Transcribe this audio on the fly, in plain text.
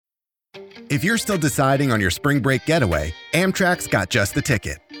If you're still deciding on your spring break getaway, Amtrak's got just the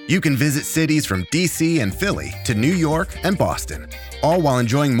ticket. You can visit cities from D.C. and Philly to New York and Boston, all while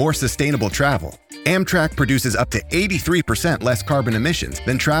enjoying more sustainable travel. Amtrak produces up to 83% less carbon emissions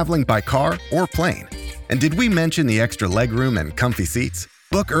than traveling by car or plane. And did we mention the extra legroom and comfy seats?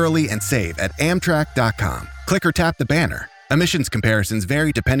 Book early and save at Amtrak.com. Click or tap the banner. Emissions comparisons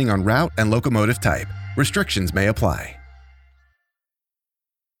vary depending on route and locomotive type. Restrictions may apply.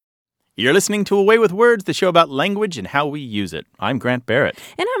 You're listening to Away with Words, the show about language and how we use it. I'm Grant Barrett.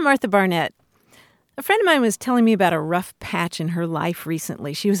 And I'm Martha Barnett. A friend of mine was telling me about a rough patch in her life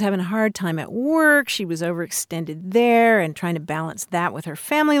recently. She was having a hard time at work. She was overextended there and trying to balance that with her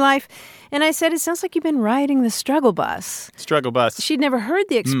family life. And I said, it sounds like you've been riding the struggle bus. Struggle bus. She'd never heard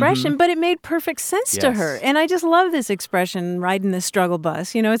the expression, but it made perfect sense to her. And I just love this expression, riding the struggle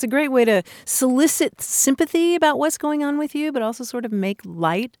bus. You know, it's a great way to solicit sympathy about what's going on with you, but also sort of make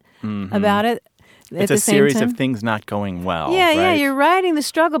light about it. It's a series of things not going well. Yeah, right? yeah, you're riding the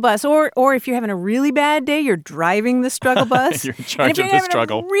struggle bus. Or if you're having a really bad day, you're driving the struggle bus. You're in charge of the struggle. And if you're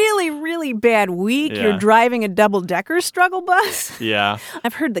having a really, really bad week, you're driving a double-decker struggle bus. Yeah.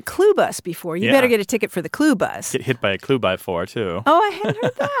 I've heard the Clue bus before. You better get a ticket for the Clue bus. Get hit by a Clue by 4, too. Oh, I hadn't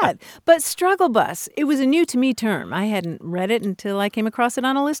heard that. But struggle bus, it was a new-to-me term. I hadn't read it until I came across it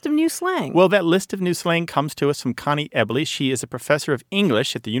on a list of new slang. Well, that list of new slang comes to us from Connie Ebley. She is a professor of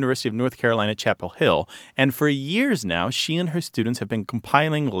English at the University of North Carolina, Chapel Hill. And for years now, she and her students have been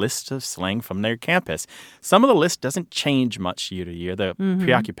compiling lists of slang from their campus. Some of the list doesn't change much year to year. The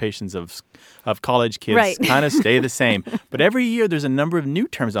preoccupations of college kids kind of stay the same. But every year, there's a number of new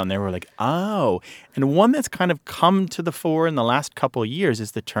terms on there. We're like, oh. And one that's kind of come to the fore in the last couple of years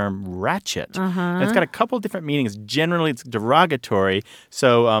is the term ratchet. And it's got a couple of different meanings. Generally, it's derogatory.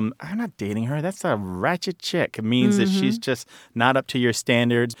 So I'm not dating her. That's a ratchet chick. It means that she's just not up to your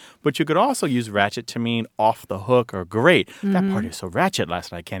standards. But you could also use ratchet to mean off the hook or great. That party was so ratchet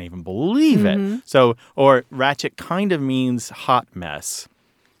last night, I can't even believe it. So, or ratchet kind of means hot mess.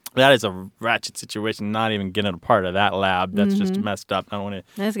 That is a ratchet situation, not even getting a part of that lab. That's just messed up. I don't want to.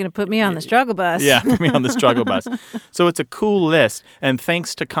 That's going to put me on the struggle bus. Yeah, put me on the struggle bus. So it's a cool list. And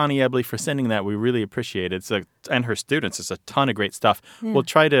thanks to Connie Ebley for sending that. We really appreciate it. And her students. It's a ton of great stuff. Yeah. We'll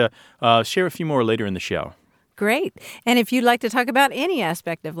try to share a few more later in the show. Great. And if you'd like to talk about any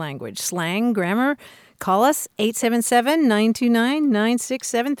aspect of language, slang, grammar, call us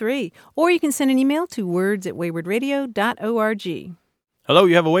 877-929-9673. Or you can send an email to words@waywardradio.org. Hello,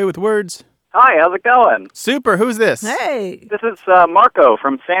 you have a Way with Words. Hi, how's it going? Super, who's this? Hey. This is Marco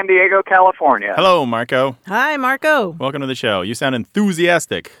from San Diego, California. Hello, Marco. Hi, Marco. Welcome to the show. You sound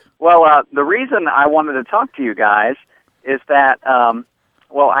enthusiastic. Well, the reason I wanted to talk to you guys is that, I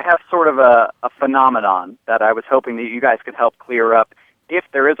have sort of a phenomenon that I was hoping that you guys could help clear up. If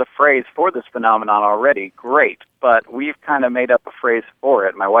there is a phrase for this phenomenon already, great. But we've kind of made up a phrase for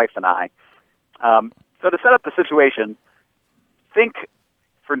it, my wife and I. So to set up the situation, think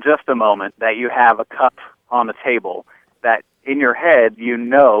for just a moment that you have a cup on the table that in your head you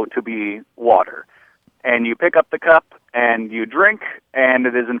know to be water. And you pick up the cup and you drink, and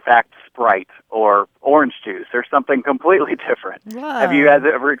it is in fact Sprite or orange juice or something completely different. Wow. Have you guys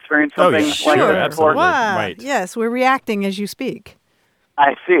ever experienced something like sure, this absolutely. before? Wow. Right. Yes, we're reacting as you speak.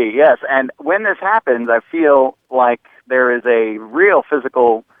 I see, yes. And when this happens, I feel like there is a real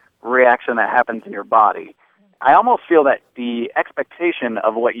physical reaction that happens in your body. I almost feel that the expectation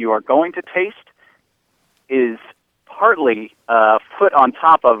of what you are going to taste is partly put on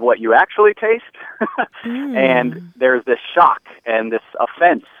top of what you actually taste. And there's this shock and this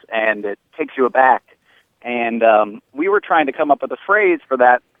offense, and it takes you aback. And we were trying to come up with a phrase for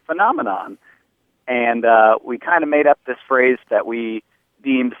that phenomenon. And we kind of made up this phrase that we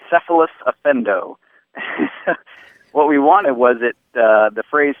deemed cephalus offendo. What we wanted was the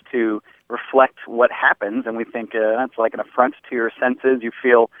phrase to reflect what happens, and we think that's like an affront to your senses. You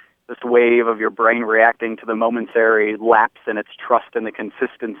feel this wave of your brain reacting to the momentary lapse in its trust in the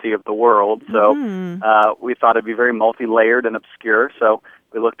consistency of the world. So we thought it'd be very multi-layered and obscure, so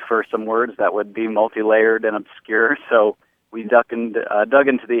we looked for some words that would be multi-layered and obscure. So we dug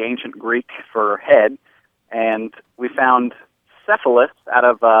into the ancient Greek for head, and we found cephalus out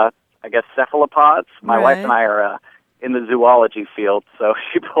of, cephalopods. My wife and I are in the zoology field, so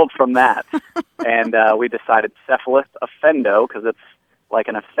she pulled from that. And we decided cephalus offendo, because it's like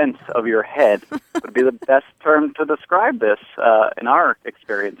an offense of your head, would be the best term to describe this, in our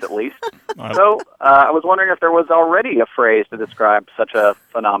experience at least. So I was wondering if there was already a phrase to describe such a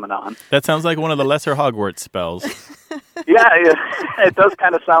phenomenon. That sounds like one of the lesser Hogwarts spells. It does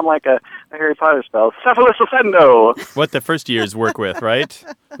kind of sound like a Harry Potter spell. Cephalus offendo. What the first years work with, right?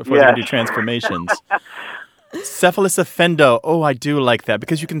 Before they can do transformations. Cephalus offendo. Oh, I do like that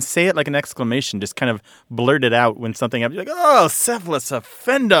because you can say it like an exclamation, just kind of blurt it out when something happens. You're like, oh, cephalus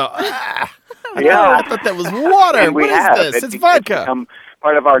offendo. Ah! I thought that was water. What is this? It's vodka. It's become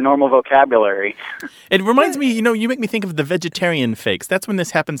part of our normal vocabulary. It reminds me, you make me think of the vegetarian fakes. That's when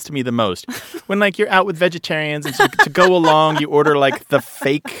this happens to me the most. When, like, you're out with vegetarians and so to go along, you order, like, the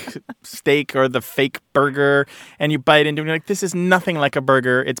fake steak or the fake burger, and you bite into it, and you're like, this is nothing like a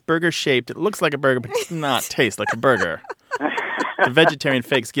burger. It's burger-shaped. It looks like a burger, but it does not taste like a burger. The vegetarian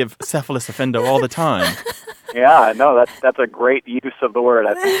fakes give cephalus offendo all the time. Yeah, no, that's a great use of the word,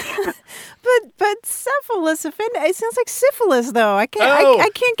 I think. But cephalus offendo. It sounds like syphilis, though. I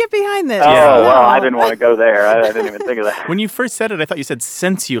can't get behind this. Oh, Yeah. well, I didn't want to go there. I didn't even think of that. When you first said it, I thought you said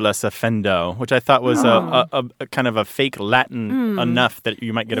sensuous offendo, which I thought was a kind of a fake Latin enough that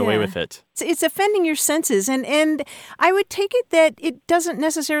you might get away with it. It's offending your senses, and I would take it that it doesn't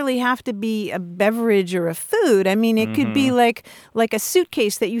necessarily have to be a beverage or a food. I mean, it could be like a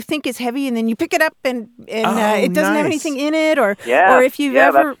suitcase that you think is heavy, and then you pick it up and it doesn't have anything in it, or if you've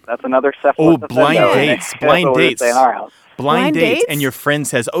ever that's another cephalus. Oh, blind dates. Blind dates. In our house. Blind dates, and your friend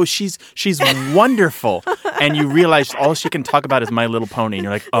says, "Oh, she's wonderful," and you realize all she can talk about is My Little Pony, and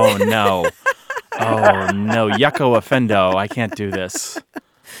you're like, "Oh no, yucko offendo, I can't do this."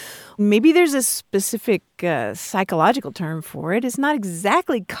 Maybe there's a specific psychological term for it. It's not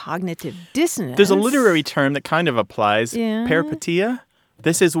exactly cognitive dissonance. There's a literary term that kind of applies. Yeah. Peripeteia.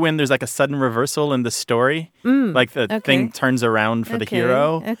 This is when there's like a sudden reversal in the story. Like the thing turns around for the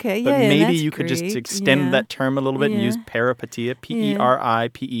hero. Okay, But yeah, maybe that's you could just great. extend that term a little bit and use peripeteia, Peripeteia.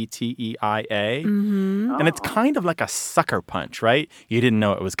 And it's kind of like a sucker punch, right? You didn't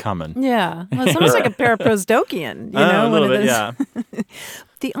know it was coming. Yeah. Well, it's almost like a paraprosdokian, A little bit, yeah.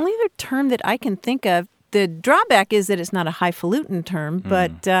 The only other term that I can think of, the drawback is that it's not a highfalutin term,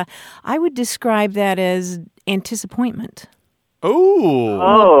 but I would describe that as anticipappointment.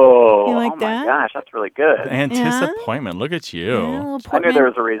 Oh, You like oh that? my gosh, that's really good. Anticipappointment. Look at you. Yeah, a little I knew there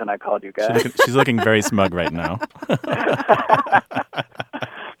was a reason I called you guys. She's looking very smug right now.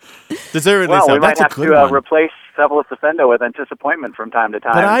 Deservedly Well, so. we might That's a have good to one. replace cephalus offendo with anticipappointment from time to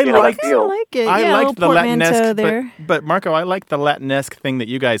time. But I See how that like- I feels. like it. I yeah, liked the a little portmanteau Latinesque, there. but Marco, I like the Latinesque thing that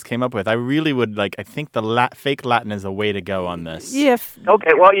you guys came up with. I really would like. I think the fake Latin is a way to go on this. Yeah.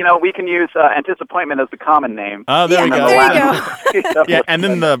 Okay, well, we can use anticipappointment as the common name. Oh, there we Yeah, go. there you go. Yeah, and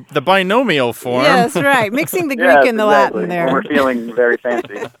then the binomial form. Yes, right. Mixing the Greek Yes, and the exactly. Latin there. When we're feeling very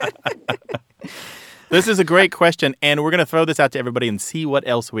fancy. This is a great question, and we're going to throw this out to everybody and see what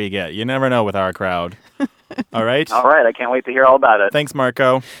else we get. You never know with our crowd. All right? All right, I can't wait to hear all about it. Thanks,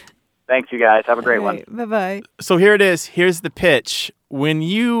 Marco. Thanks, you guys. Have a great one. Bye-bye. So here it is. Here's the pitch. When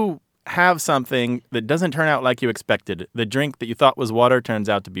you have something that doesn't turn out like you expected, the drink that you thought was water turns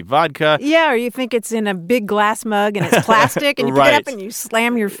out to be vodka. Yeah, or you think it's in a big glass mug and it's plastic, and you pick it up and you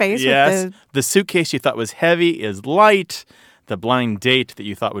slam your face Yes. with The suitcase you thought was heavy is light. The blind date that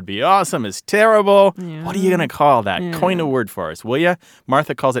you thought would be awesome is terrible. Yeah. What are you going to call that? Yeah. Coin a word for us, will you?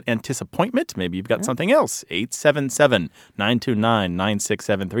 Martha calls it anticipappointment. Maybe you've got something else.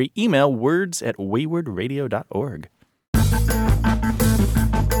 877-929-9673. Email words@waywardradio.org.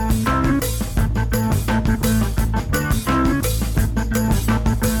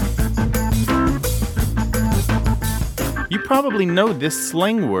 You probably know this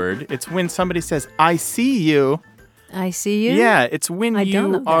slang word. It's when somebody says, I see you. I see you. Yeah, it's when I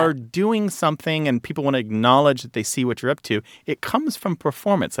don't know you that. are doing something and people want to acknowledge that they see what you're up to. It comes from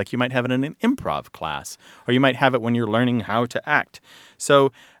performance, like you might have it in an improv class, or you might have it when you're learning how to act.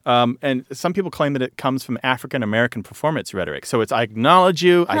 So, and some people claim that it comes from African American performance rhetoric. So it's I acknowledge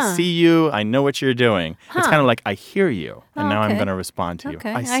you, I see you, I know what you're doing. It's kind of like I hear you, and now I'm okay. going to respond to you.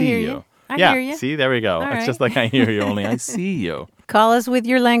 Okay, I I see hear you. you. I yeah, hear you. see, there we go. All It's right. just like I hear you, only I see you. Call us with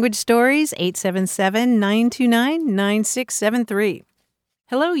your language stories, 877-929-9673.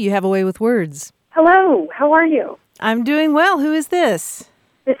 Hello, you have a way with words. Hello, how are you? I'm doing well. Who is this?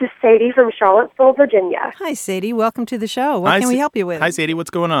 This is Sadie from Charlottesville, Virginia. Hi, Sadie. Welcome to the show. What can we help you with? Hi, Sadie.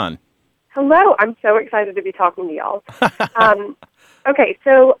 What's going on? Hello, I'm so excited to be talking to y'all. Okay,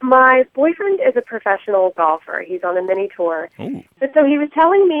 so my boyfriend is a professional golfer. He's on a mini tour. Ooh. So he was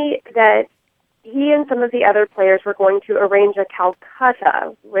telling me that he and some of the other players were going to arrange a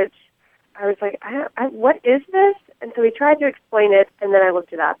Calcutta, which I was like, what is this? And so he tried to explain it, and then I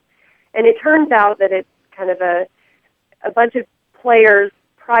looked it up. And it turns out that it's kind of a bunch of players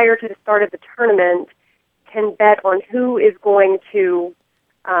prior to the start of the tournament can bet on who is going to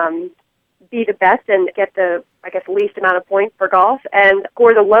be the best and get the I guess, least amount of points for golf and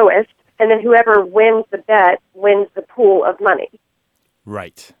score the lowest. And then whoever wins the bet wins the pool of money.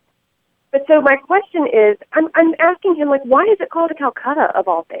 Right. But so my question is, I'm asking him, like, why is it called a Calcutta of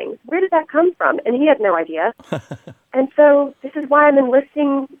all things? Where did that come from? And he had no idea. And so this is why I'm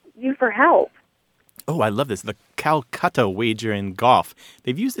enlisting you for help. Oh, I love this. The Calcutta wager in golf.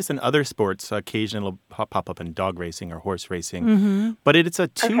 They've used this in other sports. Occasionally it'll pop up in dog racing or horse racing. But it's a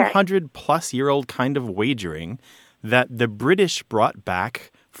 200-plus-year-old kind of wagering that the British brought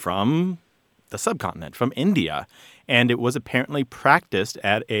back from the subcontinent, from India. And it was apparently practiced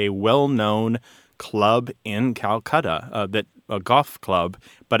at a well-known club in Calcutta, a golf club,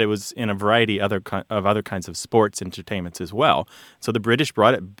 but it was in a variety of other kinds of sports entertainments as well. So the British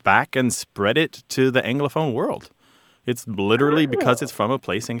brought it back and spread it to the Anglophone world. It's literally because it's from a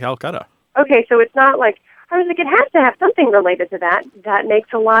place in Calcutta. Okay, so it's not like, I was like, it has to have something related to that. That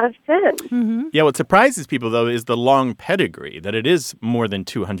makes a lot of sense. Yeah, what surprises people, though, is the long pedigree, that it is more than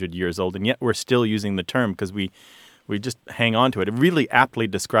 200 years old, and yet we're still using the term because we just hang on to it. It really aptly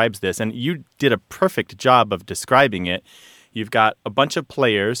describes this, and you did a perfect job of describing it. You've got a bunch of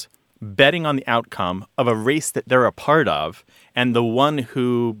players betting on the outcome of a race that they're a part of, and the one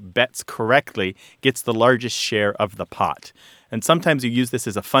who bets correctly gets the largest share of the pot. And sometimes you use this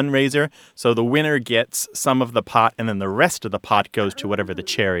as a fundraiser, so the winner gets some of the pot, and then the rest of the pot goes to whatever the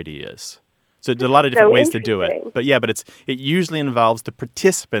charity is. So there's a lot of different ways to do it. But it usually involves the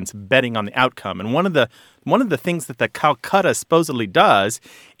participants betting on the outcome. And one of the things that the Calcutta supposedly does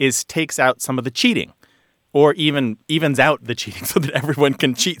is takes out some of the cheating, or even evens out the cheating so that everyone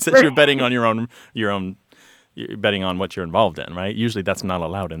can cheat since you're betting on you're betting on what you're involved in, right? Usually that's not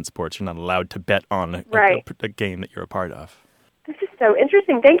allowed in sports. You're not allowed to bet on a game that you're a part of. This is so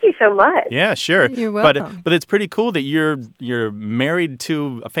interesting. Thank you so much. Yeah, sure. You're welcome. But it's pretty cool that you're married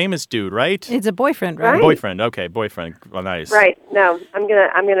to a famous dude, right? It's a boyfriend, right? Boyfriend. Okay, boyfriend. Well, nice. Right. No, I'm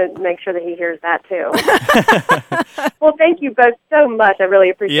gonna make sure that he hears that too. Well, thank you both so much. I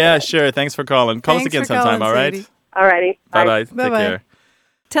really appreciate it. Yeah, sure. Thanks for calling. Call us again sometime, all right? All righty. Bye-bye. Bye-bye. Take care.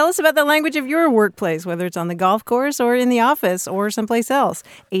 Tell us about the language of your workplace, whether it's on the golf course or in the office or someplace else.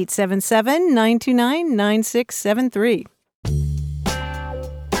 877-929-9673.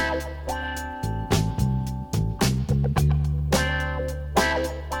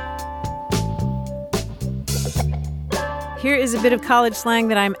 Here is a bit of college slang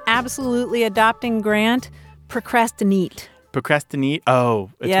that I'm absolutely adopting, Grant. Procrastinate. Procrastinate?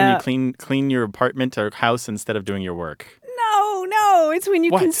 Oh, it's when you clean your apartment or house instead of doing your work. No, it's when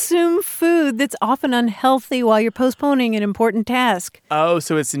you consume food that's often unhealthy while you're postponing an important task. Oh,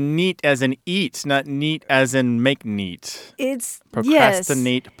 so it's neat as in eat, not neat as in make neat. It's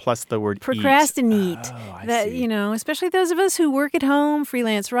procrastinate plus the word procrastinate. Eat. Oh, I that, see. Especially those of us who work at home,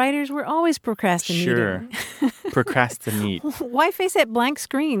 freelance writers, we're always procrastinating. Sure. Procrastinate. Why face that blank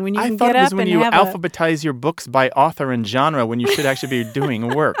screen when you can get up and I thought it was when you alphabetize your books by author and genre when you should actually be doing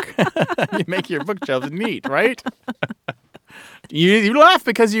work. You make your bookshelves neat, right? You laugh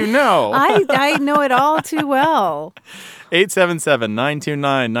because you know. I know it all too well.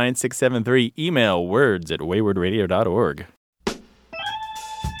 877-929-9673. Email words@waywardradio.org.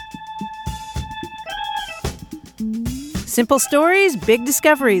 Simple stories, big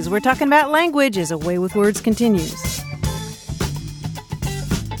discoveries. We're talking about language as A Way with Words continues.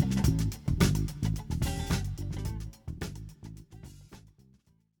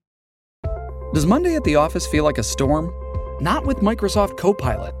 Does Monday at the office feel like a storm? Not with Microsoft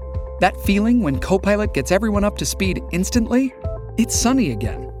Copilot. That feeling when Copilot gets everyone up to speed instantly? It's sunny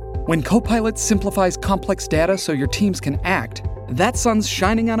again. When Copilot simplifies complex data so your teams can act, that sun's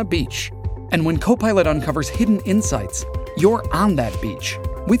shining on a beach. And when Copilot uncovers hidden insights, you're on that beach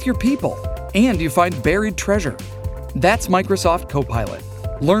with your people, and you find buried treasure. That's Microsoft Copilot.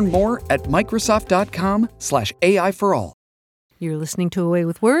 Learn more at Microsoft.com/AI for all. You're listening to A Way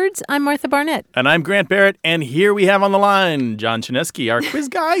with Words. I'm Martha Barnett. And I'm Grant Barrett, and here we have on the line John Chinesky, our quiz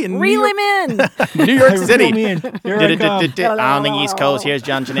guy in Reel him in! New York City. Here I come. On the East Coast, here's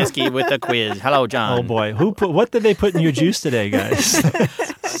John Chinesky with the quiz. Hello, John. Oh boy, what did they put in your juice today, guys?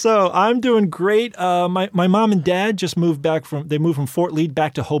 So I'm doing great. My mom and dad just moved from Fort Lee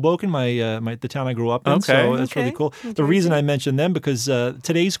back to Hoboken, the town I grew up in. Okay. So that's really cool. The reason I mentioned them because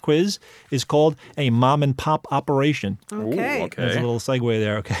today's quiz is called a mom and pop operation. Okay. There's a little segue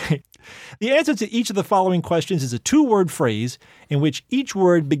there, okay? The answer to each of the following questions is a two-word phrase in which each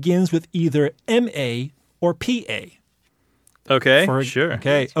word begins with either M-A or P-A. Okay, sure.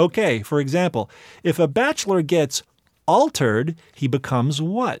 Okay. For example, if a bachelor gets altered, he becomes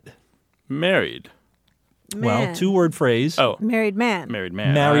what? Married. Well, man. two-word phrase. Oh, Married man. married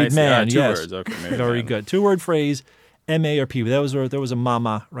man. Married I see. man, Two yes. words. Okay, married Very man. good. Two-word phrase, M-A or P. There was a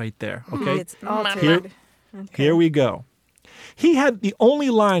mama right there, okay? It's altered. Here we go. He had the only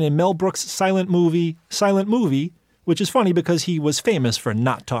line in Mel Brooks' silent movie, which is funny because he was famous for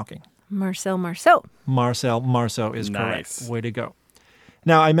not talking. Marcel Marceau. Marceau is Nice. correct. Way to go.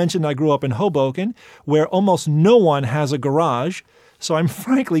 Now, I mentioned I grew up in Hoboken, where almost no one has a garage, so I'm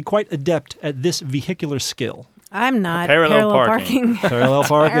frankly quite adept at this vehicular skill. I'm not. Parallel parking. Parallel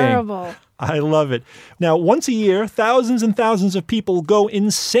parking. Terrible. I love it. Now, once a year, thousands and thousands of people go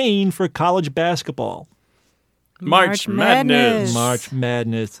insane for college basketball. March Madness. March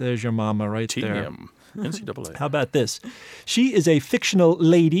Madness. There's your mama right there. TM. NCAA. How about this? She is a fictional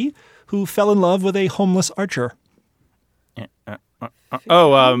lady who fell in love with a homeless archer.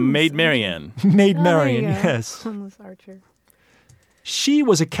 Maid Marian. Maid Oh, Marian, there you go. yes. Homeless archer. She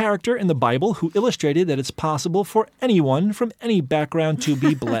was a character in the Bible who illustrated that it's possible for anyone from any background to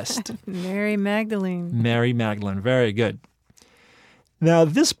be blessed. Mary Magdalene. Mary Magdalene. Very good. Now,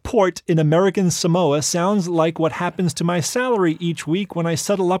 this port in American Samoa sounds like what happens to my salary each week when I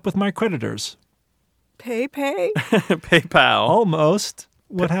settle up with my creditors. Pay. PayPal. Almost.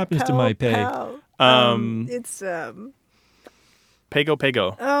 What happens to my pay? It's Pago.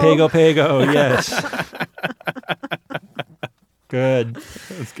 Pago, yes. Good.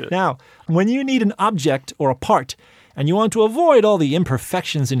 That's good. Now, when you need an object or a part and you want to avoid all the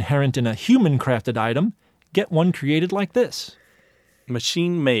imperfections inherent in a human-crafted item, get one created like this.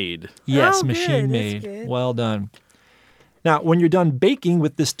 Machine made. Yes, Oh, good. machine That's made. good. Well done. Now, when you're done baking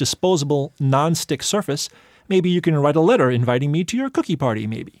with this disposable non-stick surface, maybe you can write a letter inviting me to your cookie party,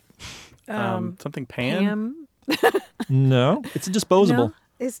 maybe. Something pan? Pam. No, it's a disposable. No,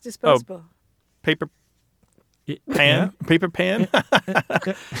 it's disposable. Paper It- pan? Paper pan?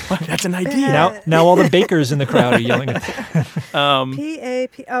 What? That's an idea. Now all the bakers in the crowd are yelling at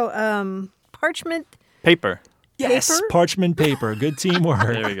P-A-P. Parchment. Paper. Yes, Paper? parchment paper. Good teamwork.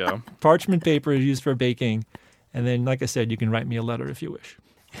 There we go. Parchment paper is used for baking. And then, like I said, you can write me a letter if you wish.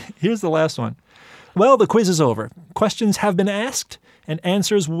 Here's the last one. Well, the quiz is over. Questions have been asked and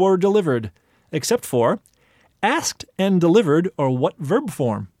answers were delivered, except for asked and delivered are what verb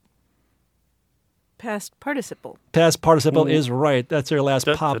form? Past participle. Past participle is right. That's our last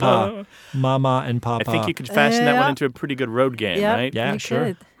Da-da-da. papa. Mama and papa. I think you could fashion that one Yeah. into a pretty good road game, Yep. right? Yeah, You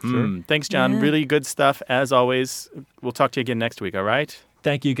sure. could. Thanks, John. Yeah. Really good stuff, as always. We'll talk to you again next week, all right?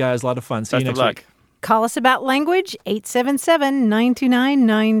 Thank you, guys. A lot of fun. See Best you of next luck. week. Call us about language,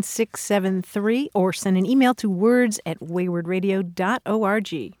 877-929-9673, or send an email to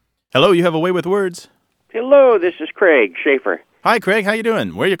words@waywardradio.org. Hello, you have a way with words. Hello, this is Craig Schaefer. Hi, Craig. How you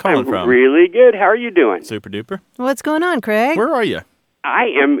doing? Where are you calling I'm from? really good. How are you doing? Super duper. What's going on, Craig? Where are you? I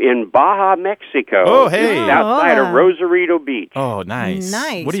am in Baja, Mexico. Oh, hey. Just outside of Oh. Rosarito Beach. Oh, nice.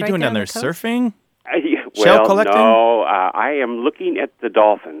 Nice. What are you Right doing down down there? the coast? Surfing? Well, collecting? no, I am looking at the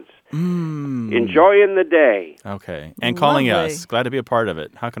dolphins, enjoying the day. Okay. And calling Lovely. us. Glad to be a part of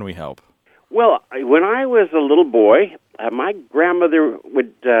it. How can we help? Well, when I was a little boy, my grandmother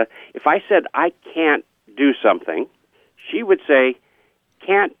would, if I said I can't do something, she would say,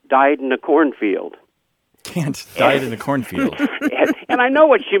 "Can't died in a cornfield." Can't died in a cornfield. And I know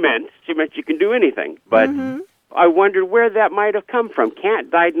what she meant. She meant you can do anything. But I wondered where that might have come from. Can't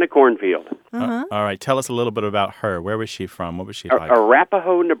died in a cornfield. All right. Tell us a little bit about her. Where was she from? What was she like?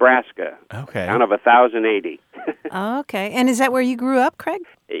 Arapahoe, Nebraska. Okay. Town of 1,080. Okay. And is that where you grew up, Craig?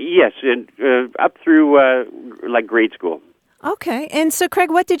 Yes, and up through like grade school. Okay. And so,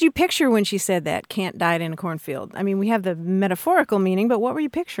 Craig, what did you picture when she said that, can't died in a cornfield? I mean, we have the metaphorical meaning, but what were you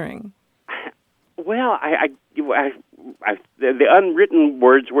picturing? Well, the unwritten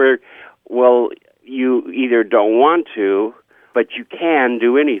words were, well, you either don't want to, but you can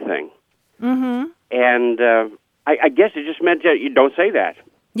do anything. Mm-hmm. And I guess it just meant that you don't say that.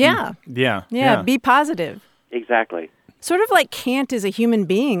 Yeah. Yeah. Be positive. Exactly. Sort of like Kant is a human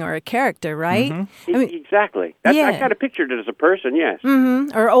being or a character, right? I mean, Exactly. I yeah. kind of pictured it as a person, yes.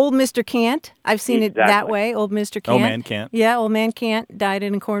 or old Mr. Kant. I've seen it that Exactly. way, old Mr. Kant. Old man Kant. Yeah, old man Kant died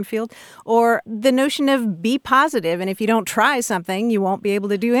in a cornfield. Or the notion of be positive, and if you don't try something, you won't be able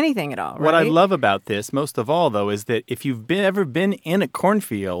to do anything at all, right? What I love about this, most of all, though, is that if you've ever been in a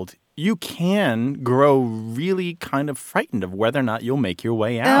cornfield, you can grow really kind of frightened of whether or not you'll make your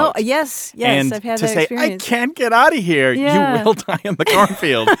way out. Oh, yes, And I've had to that say, experience. I can't get out of here, Yeah. you will die in the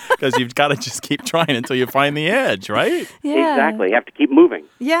cornfield because you've got to just keep trying until you find the edge, right? Yeah. Exactly. You have to keep moving.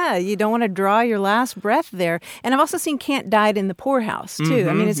 Yeah, you don't want to draw your last breath there. And I've also seen Kant died in the poorhouse, too.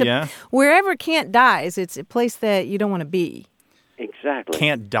 I mean, it's yeah. wherever Kant dies, it's a place that you don't want to be. Exactly.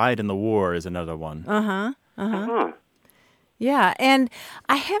 Kant died in the war is another one. Uh-huh. Uh-huh. Yeah, and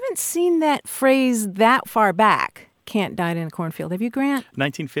I haven't seen that phrase that far back. Can't die in a cornfield. Have you, Grant?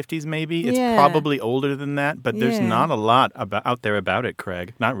 1950s, maybe? It's Yeah. probably older than that, but there's Yeah. not a lot out there about it,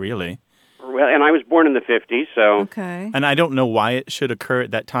 Craig. Not really. Well, and I was born in the 50s, so... Okay. And I don't know why it should occur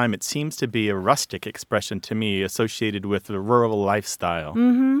at that time. It seems to be a rustic expression to me associated with the rural lifestyle.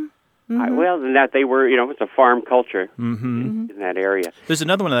 well, then that they were, it's a farm culture in that area. There's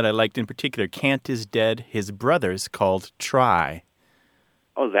another one that I liked in particular. Kant is dead. His brothers called try.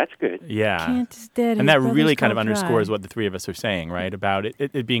 Oh, that's good. Yeah. Kant is dead. And his that brothers really kind of called underscores Dry. what the three of us are saying, right? About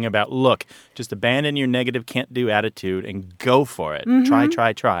it being about, look, just abandon your negative can't-do attitude and go for it. Try.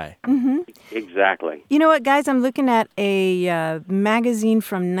 Exactly. You know what, guys? I'm looking at a magazine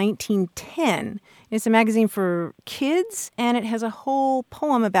from 1910. It's a magazine for kids, and it has a whole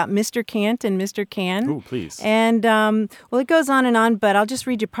poem about Mr. Kant and Mr. Can. Ooh, please. And, well, it goes on, but I'll just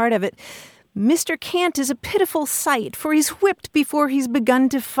read you part of it. Mr. Kant is a pitiful sight, for he's whipped before he's begun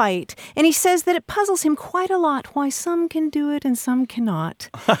to fight. And he says that it puzzles him quite a lot why some can do it and some cannot.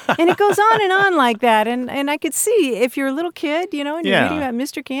 And it goes on and on like that. And I could see if you're a little kid, and you're Yeah. reading about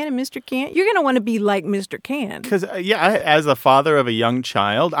Mr. Kant and Mr. Kant, you're going to want to be like Mr. Kant. Because, as a father of a young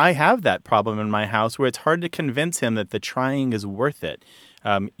child, I have that problem in my house where it's hard to convince him that the trying is worth it.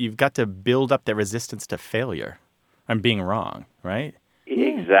 You've got to build up that resistance to failure and being wrong, right?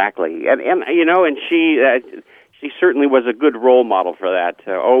 Exactly. And she certainly was a good role model for that.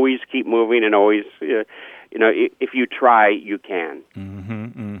 Always keep moving and always, if you try, you can.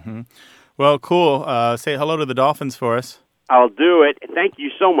 Well, cool. Say hello to the Dolphins for us. I'll do it. Thank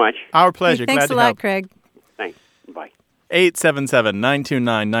you so much. Our pleasure. Thanks Glad a to lot, help. Craig. Thanks. Bye.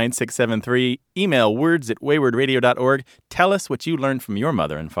 877-929-9673. Email words@waywardradio.org. Tell us what you learned from your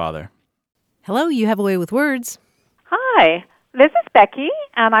mother and father. Hello, you have a way with words. Hi, this is Becky,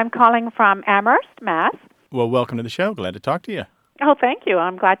 and I'm calling from Amherst, Mass. Well, welcome to the show. Glad to talk to you. Oh, thank you.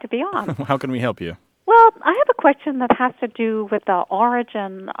 I'm glad to be on. How can we help you? Well, I have a question that has to do with the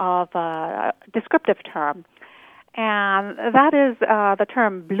origin of a descriptive term, and that is the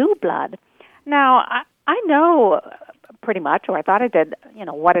term blue blood. Now, I know pretty much, or I thought I did,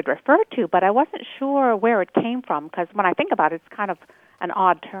 what it referred to, but I wasn't sure where it came from, because when I think about it, it's kind of an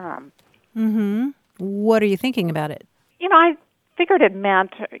odd term. What are you thinking about it? I figured it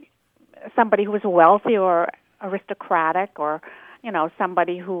meant somebody who was wealthy or aristocratic or,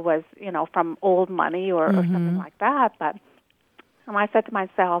 somebody who was, from old money or something like that. But I said to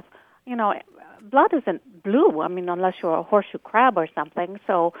myself, blood isn't blue. I mean, unless you're a horseshoe crab or something.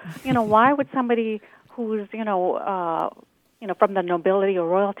 So, why would somebody who's, from the nobility or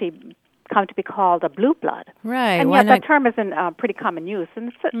royalty come to be called a blue blood? Right. And why yet not? that term is in pretty common use. And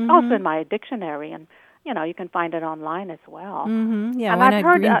it's also in my dictionary. And, you can find it online as well. Yeah, And why I've not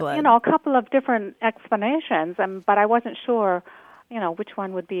heard, green blood? a couple of different explanations, but I wasn't sure, which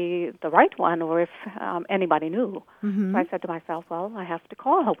one would be the right one or if anybody knew. So I said to myself, well, I have to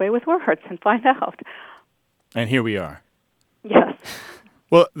call Away with Words and find out. And here we are. Yes.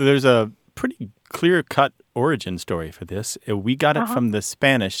 Well, there's a pretty clear-cut origin story for this. We got it from the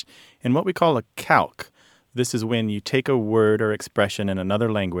Spanish in what we call a calque. This is when you take a word or expression in another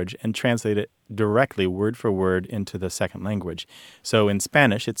language and translate it directly, word for word, into the second language. So in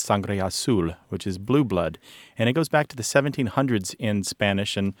Spanish, it's sangre azul, which is blue blood. And it goes back to the 1700s in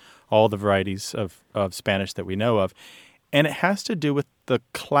Spanish and all the varieties of Spanish that we know of. And it has to do with the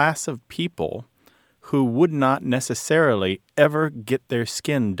class of people who would not necessarily ever get their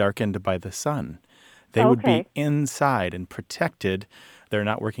skin darkened by the sun. They would be inside and protected. They're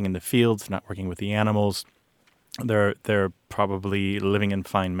not working in the fields, not working with the animals. They're probably living in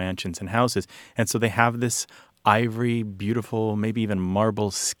fine mansions and houses. And so they have this ivory, beautiful, maybe even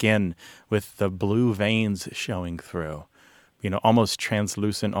marble skin with the blue veins showing through. Almost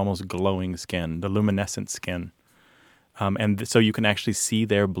translucent, almost glowing skin, the luminescent skin. And so you can actually see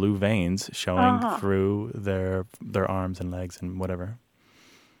their blue veins showing through their arms and legs and whatever.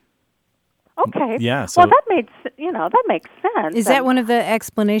 Okay. Yeah. So, well, that makes sense. Is that one of the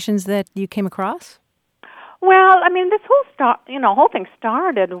explanations that you came across? Well, I mean, this whole thing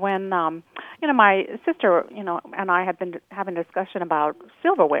started when, my sister, and I had been having a discussion about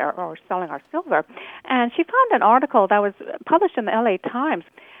silverware or selling our silver, and she found an article that was published in the LA Times,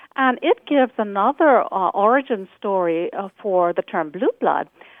 and it gives another origin story for the term blue blood,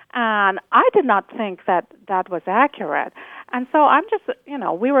 and I did not think that was accurate. And so I'm just,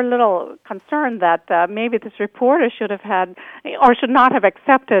 we were a little concerned that maybe this reporter should have had, or should not have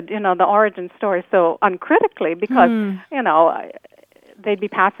accepted, the origin story so uncritically because, they'd be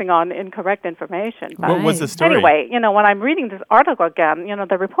passing on incorrect information. But What was the story? anyway, when I'm reading this article again,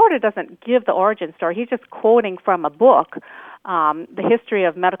 the reporter doesn't give the origin story. He's just quoting from a book, The History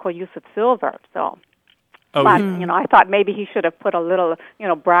of Medical Use of Silver. So, Oh, but, I thought maybe he should have put a little,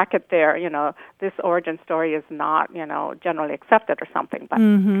 bracket there, this origin story is not, generally accepted or something. But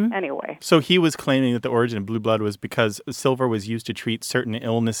anyway. So he was claiming that the origin of blue blood was because silver was used to treat certain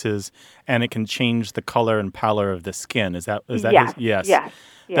illnesses, and it can change the color and pallor of the skin. Is that Yes. Yes. Yes.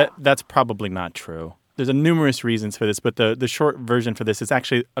 Yeah. That's probably not true. There's numerous reasons for this, but the short version for this is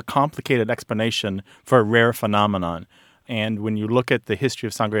actually a complicated explanation for a rare phenomenon. And when you look at the history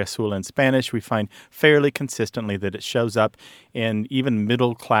of sangre azul in Spanish, we find fairly consistently that it shows up in even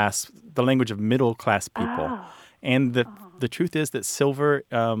the language of middle-class people. Oh. And the truth is that silver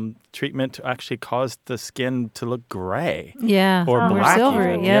treatment actually caused the skin to look gray. Yeah. Or black.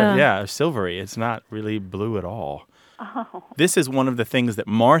 silvery, even. yeah. Yeah, silvery. It's not really blue at all. Oh. This is one of the things that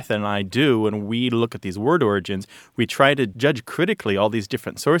Martha and I do when we look at these word origins. We try to judge critically all these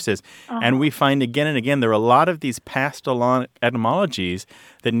different sources, and we find again and again there are a lot of these passed along etymologies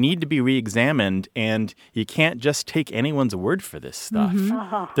that need to be re-examined, and you can't just take anyone's word for this stuff.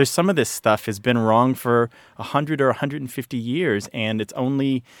 There's some of this stuff has been wrong for 100 or 150 years, and it's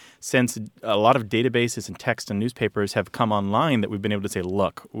only since a lot of databases and text and newspapers have come online that we've been able to say,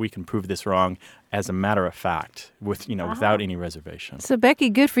 look, we can prove this wrong as a matter of fact, without any reservation. So, Becky,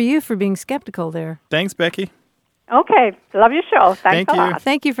 good for you for being skeptical there. Thanks, Becky. Okay. Love your show. Thanks Thank a you. lot.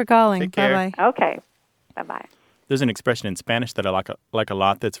 Thank you for calling. Take care. Bye-bye. Okay. Bye-bye. There's an expression in Spanish that I like a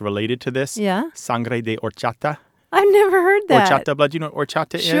lot that's related to this. Yeah? Sangre de horchata. I've never heard that. Horchata blood. Do you know what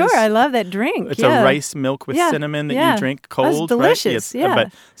horchata is? Sure, I love that drink. It's yeah. a rice milk with Yeah, cinnamon that yeah. you drink That's cold. delicious, Right? yeah.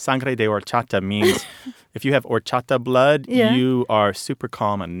 But sangre de horchata means if you have horchata blood, Yeah. you are super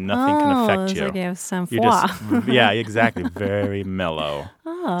calm and nothing can affect it's you. like you have some You foie. yeah, exactly. Very mellow.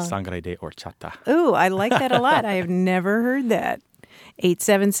 Sangre de horchata. Ooh, I like that a lot. I have never heard that.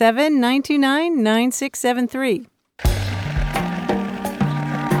 877-929-9673.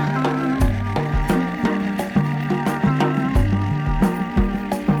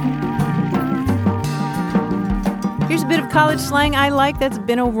 Here's a bit of college slang I like that's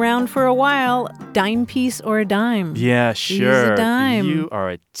been around for a while. Dime piece or a dime. Yeah, sure. a dime. You are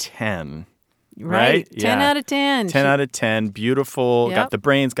a 10. Right? 10 Yeah. out of 10. 10 out of 10. Beautiful. Yep. Got the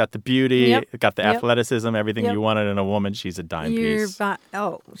brains, got the beauty, Yep. got the Yep. athleticism, everything Yep. you wanted in a woman. She's a dime piece.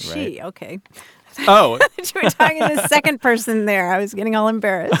 She, okay. Oh, You were talking to the second person there. I was getting all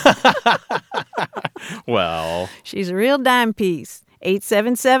embarrassed. well. She's a real dime piece.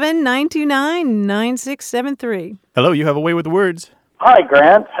 877-929-9673. Hello, you have a way with the words. Hi,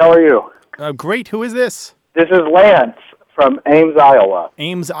 Grant. How are you? Great. Who is this? This is Lance from Ames, Iowa.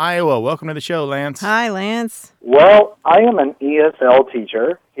 Ames, Iowa. Welcome to the show, Lance. Hi, Lance. Well, I am an ESL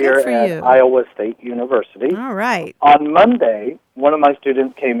teacher here Good for at you. Iowa State University. All right. On Monday, one of my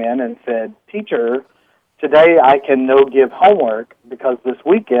students came in and said, "Teacher, today I can no give homework because this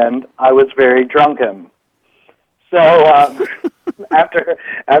weekend I was very drunken." So after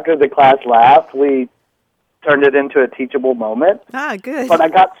the class laughed, we turned it into a teachable moment. Ah, good. But I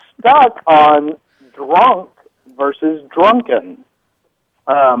got stuck on drunk versus drunken.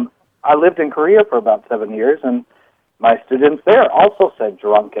 I lived in Korea for about 7 years, and my students there also said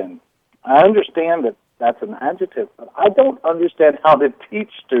drunken. I understand that that's an adjective, but I don't understand how to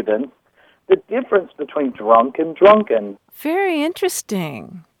teach students the difference between drunk and drunken. Very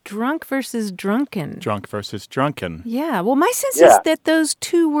interesting. Drunk versus drunken. Drunk versus drunken. Yeah. Well, my sense Yeah. is that those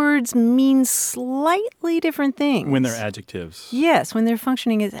two words mean slightly different things. When they're adjectives. Yes, when they're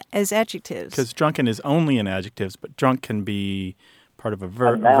functioning as adjectives. Because drunken is only an adjective, but drunk can be part of a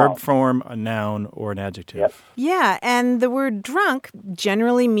noun. verb form, a noun, or an adjective. Yep. Yeah, and the word drunk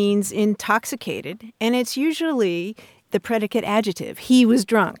generally means intoxicated, and it's usually the predicate adjective. He was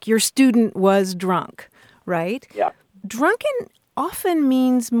drunk. Your student was drunk, right? Yeah. Drunken often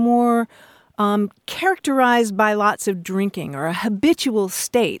means more characterized by lots of drinking or a habitual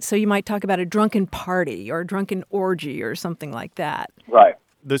state. So you might talk about a drunken party or a drunken orgy or something like that. Right.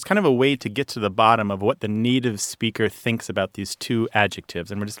 There's kind of a way to get to the bottom of what the native speaker thinks about these two adjectives,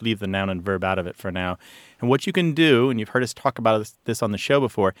 and we'll just leave the noun and verb out of it for now. And what you can do, and you've heard us talk about this on the show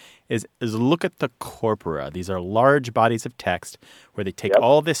before, is look at the corpora. These are large bodies of text where they take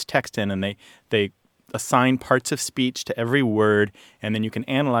all this text in and they assign parts of speech to every word, and then you can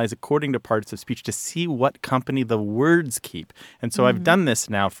analyze according to parts of speech to see what company the words keep. And so I've done this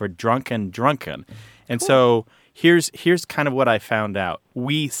now for drunk and drunken. And so Here's kind of what I found out.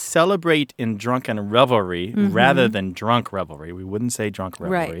 We celebrate in drunken revelry rather than drunk revelry. We wouldn't say drunk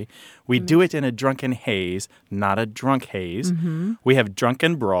revelry. Right. We do it in a drunken haze, not a drunk haze. We have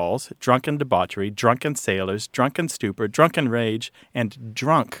drunken brawls, drunken debauchery, drunken sailors, drunken stupor, drunken rage, and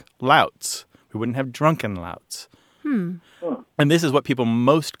drunk louts. We wouldn't have drunken louts. And this is what people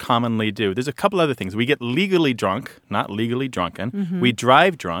most commonly do. There's a couple other things. We get legally drunk, not legally drunken. We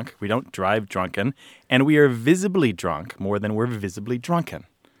drive drunk. We don't drive drunken. And we are visibly drunk more than we're visibly drunken.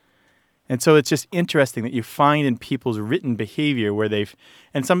 And so it's just interesting that you find in people's written behavior where they've,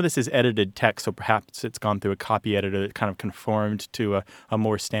 and some of this is edited text, so perhaps it's gone through a copy editor that kind of conformed to a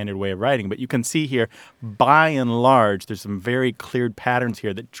more standard way of writing. But you can see here, by and large, there's some very clear patterns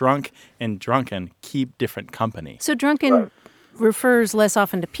here that drunk and drunken keep different company. So drunken refers less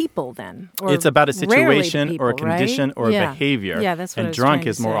often to people then? Or it's about a situation people, or a condition right? or a behavior. Yeah, that's what I and was drunk trying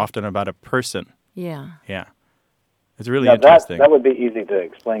is to more say. often about a person. Yeah. Yeah. It's really Now interesting. that would be easy to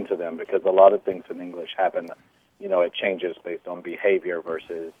explain to them because a lot of things in English happen, it changes based on behavior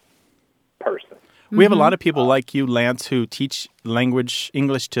versus person. We have a lot of people like you, Lance, who teach English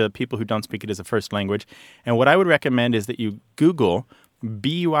to people who don't speak it as a first language. And what I would recommend is that you Google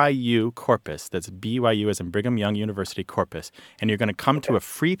BYU Corpus. That's BYU as in Brigham Young University Corpus. And you're going to come to a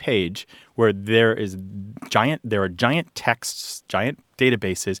free page where there are giant texts, giant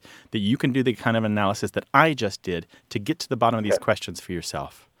databases that you can do the kind of analysis that I just did to get to the bottom of these questions for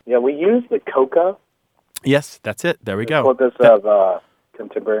yourself. Yeah, we use the COCA. Yes, that's it. There we go. Corpus of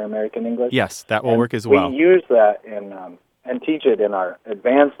Contemporary American English. Yes, that will work as well. We use that and teach it in our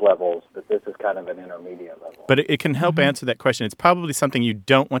advanced levels, but this is kind of an intermediate level. But it can help answer that question. It's probably something you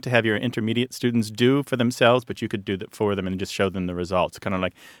don't want to have your intermediate students do for themselves, but you could do that for them and just show them the results, kind of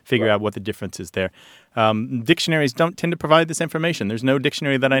like figure out what the difference is there. Dictionaries don't tend to provide this information. There's no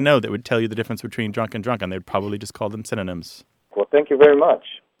dictionary that I know that would tell you the difference between drunk and drunken. They'd probably just call them synonyms. Well, thank you very much.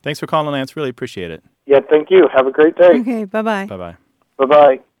 Thanks for calling, Lance. Really appreciate it. Yeah, thank you. Have a great day. Okay, bye-bye. Bye-bye.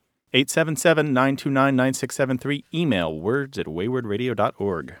 Bye-bye. 877-929-9673. Email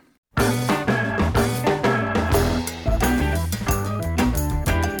words@waywardradio.org.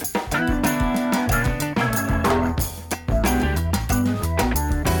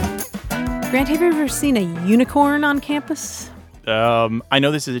 Grant, have you ever seen a unicorn on campus? I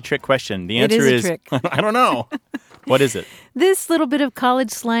know this is a trick question. The answer It is a trick. I don't know. What is it? This little bit of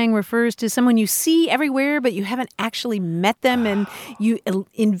college slang refers to someone you see everywhere, but you haven't actually met them, and you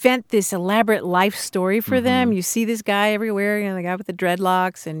invent this elaborate life story for them. You see this guy everywhere, the guy with the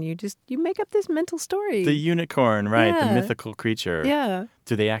dreadlocks, and you make up this mental story. The unicorn, right? Yeah. The mythical creature. Yeah.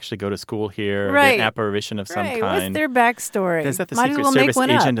 Do they actually go to school here? Right. Are they an apparition of some kind? What's their backstory? Is that the Might as Secret well make Service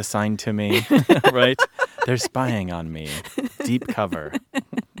one agent up. assigned to me? Right? They're spying on me. Deep cover.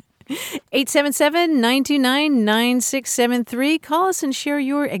 877-929-9673. Call us and share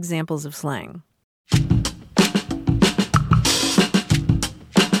your examples of slang.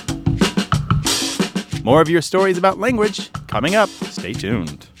 More of your stories about language coming up. Stay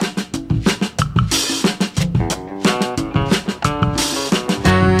tuned.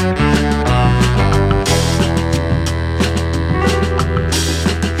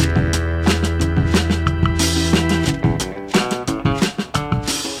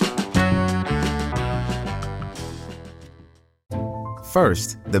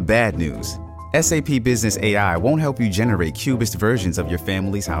 First, the bad news. SAP Business AI won't help you generate cubist versions of your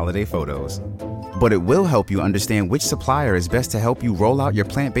family's holiday photos. But it will help you understand which supplier is best to help you roll out your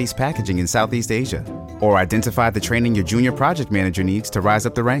plant-based packaging in Southeast Asia, or identify the training your junior project manager needs to rise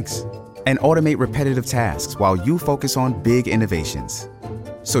up the ranks, and automate repetitive tasks while you focus on big innovations,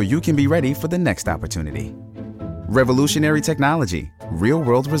 so you can be ready for the next opportunity. Revolutionary technology,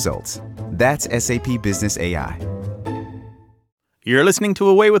 real-world results. That's SAP Business AI. You're listening to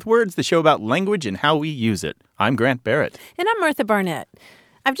A Way with Words, the show about language and how we use it. I'm Grant Barrett. And I'm Martha Barnett.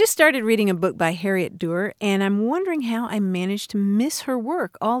 I've just started reading a book by Harriet Doerr, and I'm wondering how I managed to miss her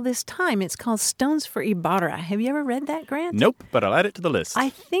work all this time. It's called Stones for Ibarra. Have you ever read that, Grant? Nope, but I'll add it to the list. I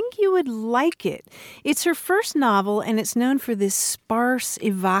think you would like it. It's her first novel, and it's known for this sparse,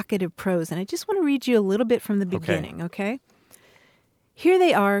 evocative prose. And I just want to read you a little bit from the beginning, okay? Here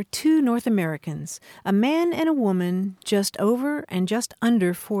they are, two North Americans, a man and a woman, just over and just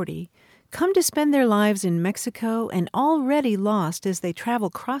under 40, come to spend their lives in Mexico and already lost as they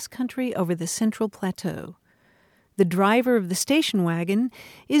travel cross-country over the Central Plateau. The driver of the station wagon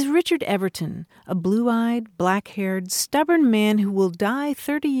is Richard Everton, a blue-eyed, black-haired, stubborn man who will die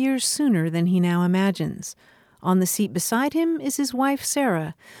 30 years sooner than he now imagines. On the seat beside him is his wife,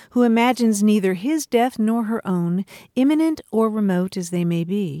 Sarah, who imagines neither his death nor her own, imminent or remote as they may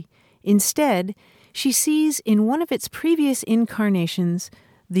be. Instead, she sees in one of its previous incarnations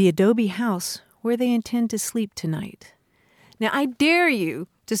the adobe house where they intend to sleep tonight. Now, I dare you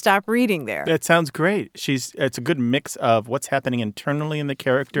to stop reading there. That sounds great. It's a good mix of what's happening internally in the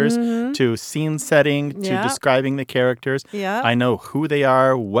characters to scene setting to describing the characters. Yeah. I know who they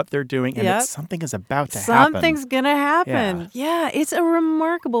are, what they're doing, and that something is about to happen. Something's going to happen. Yeah, it's a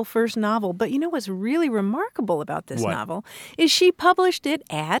remarkable first novel. But you know what's really remarkable about this novel is she published it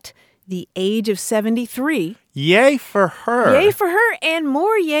at the age of 73. Yay for her. Yay for her, and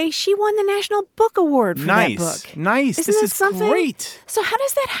more yay, she won the National Book Award for that book. Nice. Isn't this that is something? Great. So how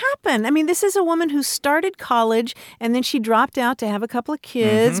does that happen? I mean, this is a woman who started college, and then she dropped out to have a couple of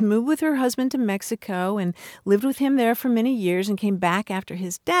kids, moved with her husband to Mexico, and lived with him there for many years, and came back after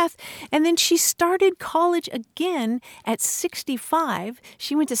his death. And then she started college again at 65.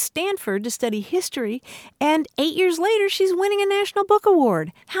 She went to Stanford to study history, and 8 years later, she's winning a National Book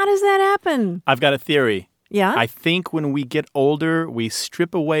Award. How does that happen? I've got a theory. Yeah? I think when we get older, we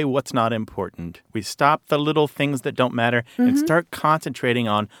strip away what's not important. We stop the little things that don't matter and start concentrating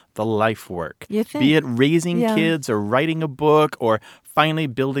on the life work. You think? Be it raising kids or writing a book or finally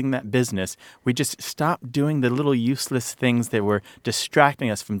building that business. We just stop doing the little useless things that were distracting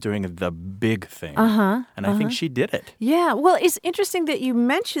us from doing the big thing. And I think she did it. Yeah, well, it's interesting that you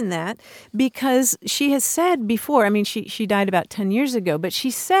mentioned that because she has said before, I mean, she died about 10 years ago, but she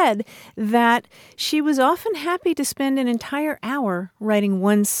said that she was often happy to spend an entire hour writing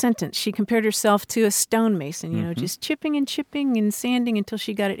one sentence. She compared herself to a stonemason, you know, just chipping and sanding until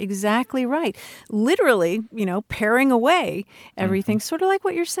she got it exactly right. Literally, you know, paring away everything, sort of like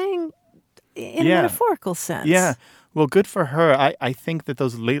what you're saying in a metaphorical sense. Yeah. Well, good for her. I think that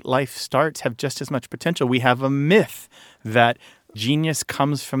those late life starts have just as much potential. We have a myth that genius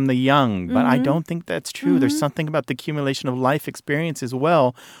comes from the young, but I don't think that's true. There's something about the accumulation of life experience as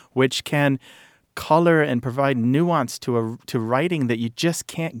well, which can color and provide nuance to writing that you just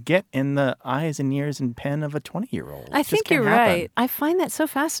can't get in the eyes and ears and pen of a 20-year-old. I think you're right. I find that so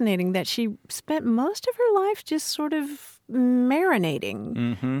fascinating that she spent most of her life just sort of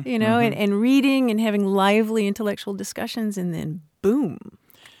marinating, you know, and reading and having lively intellectual discussions, and then boom.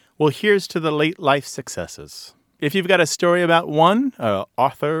 Well, here's to the late life successes. If you've got a story about one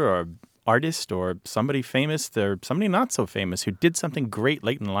author or artist or somebody famous or somebody not so famous who did something great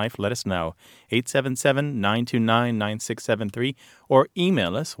late in life, let us know. 877-929-9673 or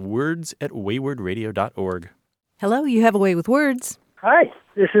email us words@waywardradio.org. Hello, you have a way with words. Hi,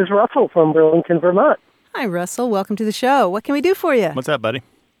 this is Russell from Burlington, Vermont. Hi, Russell. Welcome to the show. What can we do for you? What's up, buddy?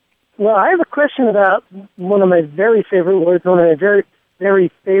 Well, I have a question about one of my very favorite words, one of my very, very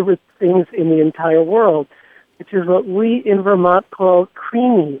favorite things in the entire world, which is what we in Vermont call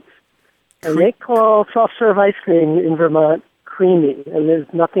creamies. And they call soft-serve ice cream in Vermont creamy. And there's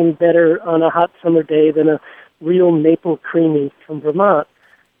nothing better on a hot summer day than a real maple creamy from Vermont.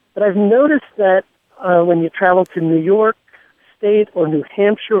 But I've noticed that when you travel to New York State or New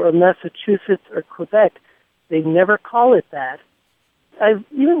Hampshire or Massachusetts or Quebec, they never call it that. I've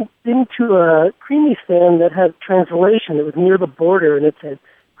even been to a creamy stand that had translation. It was near the border, and it said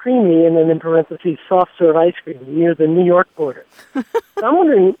creamy, and then in parentheses, soft-serve ice cream near the New York border. So I'm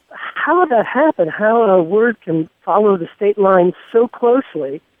wondering how that happened, how a word can follow the state line so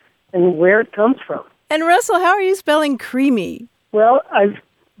closely, and where it comes from. And Russell, how are you spelling creamy? Well, I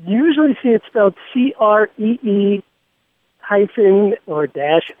usually see it spelled CREE hyphen or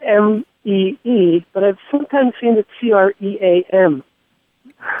dash MEE, but I've sometimes seen it CREAM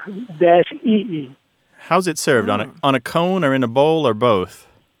dash EE. How's it served? On a cone or in a bowl or both?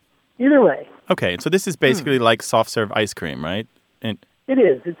 Either way. Okay, so this is basically like soft-serve ice cream, right? And it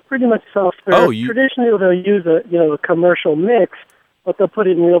is. It's pretty much soft-serve. Traditionally, they'll use a commercial mix, but they'll put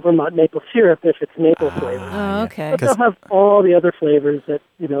it in real Vermont maple syrup if it's maple flavor. Oh, okay. But they'll have all the other flavors that,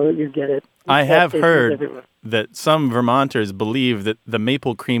 you get it. I have heard that some Vermonters believe that the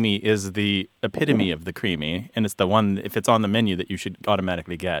maple creamy is the epitome of the creamy, and it's the one, if it's on the menu, that you should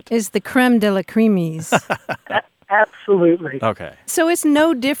automatically get. Is the creme de la creamies. Absolutely. Okay. So it's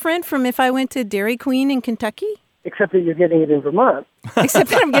no different from if I went to Dairy Queen in Kentucky? Except that you're getting it in Vermont. Except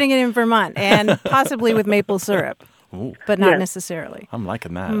that I'm getting it in Vermont, and possibly with maple syrup. Ooh. But not necessarily. I'm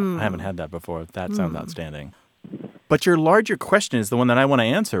liking that. I haven't had that before. That sounds outstanding. But your larger question is the one that I want to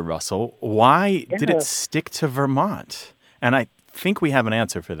answer, Russell. Why did it stick to Vermont? And I think we have an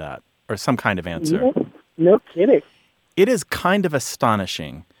answer for that, or some kind of answer. No kidding. It is kind of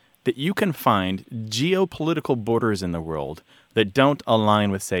astonishing that you can find geopolitical borders in the world that don't align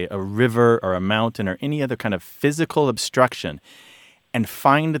with, say, a river or a mountain or any other kind of physical obstruction, and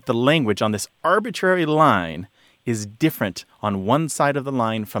find that the language on this arbitrary line is different on one side of the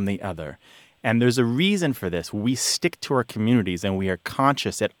line from the other. And there's a reason for this. We stick to our communities and we are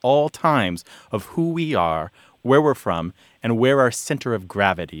conscious at all times of who we are, where we're from, and where our center of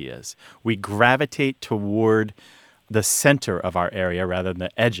gravity is. We gravitate toward the center of our area rather than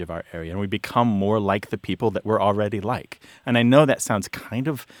the edge of our area, and we become more like the people that we're already like. And I know that sounds kind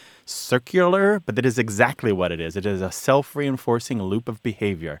of circular, but that is exactly what it is. It is a self-reinforcing loop of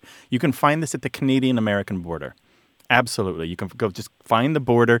behavior. You can find this at the Canadian-American border. Absolutely. You can go just find the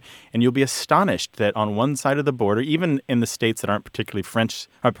border, and you'll be astonished that on one side of the border, even in the states that aren't particularly French,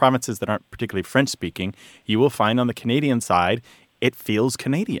 or provinces that aren't particularly French-speaking, you will find on the Canadian side, it feels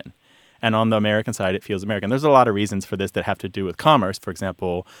Canadian. And on the American side, it feels American. There's a lot of reasons for this that have to do with commerce. For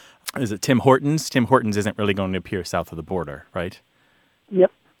example, is it Tim Hortons? Tim Hortons isn't really going to appear south of the border, right?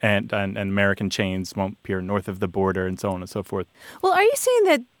 Yep. And American chains won't appear north of the border and so on and so forth. Well, are you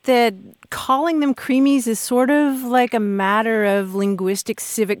saying that calling them creamies is sort of like a matter of linguistic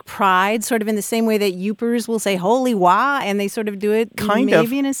civic pride, sort of in the same way that Yoopers will say holy wah, and they sort of do it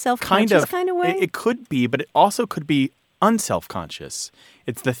maybe in a self-conscious kind of way? It could be, but it also could be unself-conscious.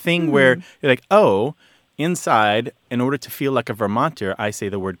 It's the thing where you're like, oh, inside, in order to feel like a Vermonter, I say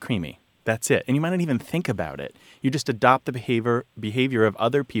the word creamy. That's it. And you might not even think about it. You just adopt the behavior of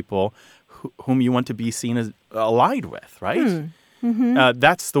other people whom you want to be seen as allied with, right? Mm-hmm.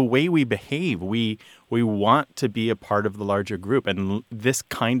 That's the way we behave. We want to be a part of the larger group. And this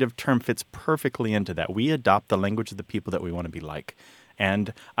kind of term fits perfectly into that. We adopt the language of the people that we want to be like.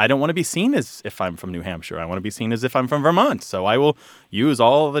 And I don't want to be seen as if I'm from New Hampshire. I want to be seen as if I'm from Vermont. So I will use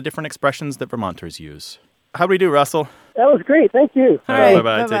all the different expressions that Vermonters use. How do we do, Russell? That was great. Thank you. All right.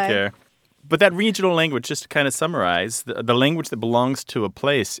 Bye-bye. Take care. But that regional language, just to kind of summarize, the language that belongs to a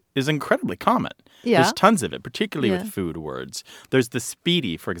place is incredibly common. Yeah. There's tons of it, particularly with food words. There's the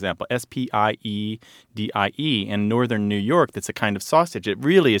Spiedie, for example, Spiedie in northern New York. That's a kind of sausage. It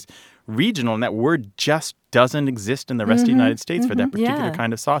really is regional, and that word just doesn't exist in the rest of the United States for that particular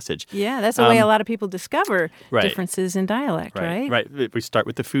kind of sausage. Yeah, that's the way a lot of people discover differences in dialect, right? Right. We start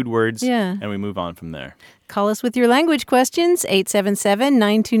with the food words, and we move on from there. Call us with your language questions,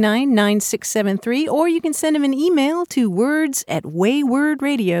 877-929-9673, or you can send them an email to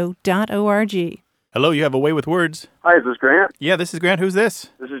words@waywordradio.org. Hello, you have a way with words. Hi, is this Grant? Yeah, this is Grant. Who's this?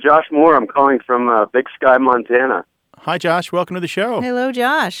 This is Josh Moore. I'm calling from Big Sky, Montana. Hi, Josh. Welcome to the show. Hello,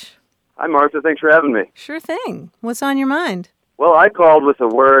 Josh. Hi, Martha. Thanks for having me. Sure thing. What's on your mind? Well, I called with a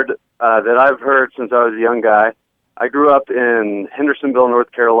word that I've heard since I was a young guy. I grew up in Hendersonville,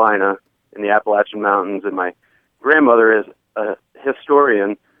 North Carolina, in the Appalachian Mountains, and my grandmother is a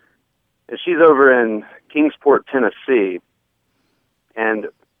historian, and she's over in Kingsport, Tennessee. And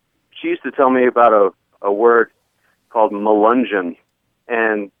she used to tell me about a word called Melungeon,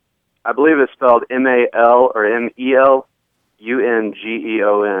 and I believe it's spelled M-A-L or M-E-L-U-N-G-E-O-N,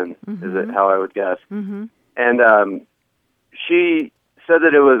 is it how I would guess. Mm-hmm. And she said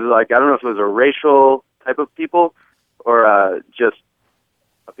that it was like, I don't know if it was a racial type of people or just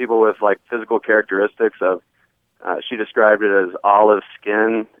people with like physical characteristics of, she described it as olive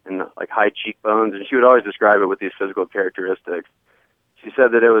skin and like high cheekbones, and she would always describe it with these physical characteristics. She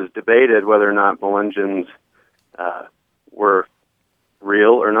said that it was debated whether or not Melungeons were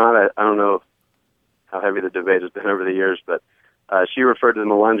real or not. I don't know how heavy the debate has been over the years, but she referred to the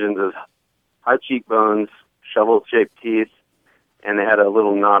Melungeons as high cheekbones, shovel-shaped teeth, and they had a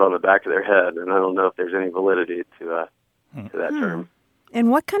little knot on the back of their head, and I don't know if there's any validity to that term.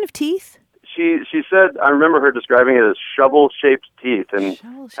 And what kind of teeth? She said, I remember her describing it as shovel-shaped teeth, and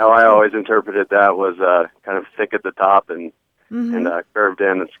how I always interpreted that was kind of thick at the top and curved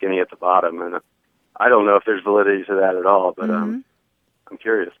in and skinny at the bottom. And I don't know if there's validity to that at all, but I'm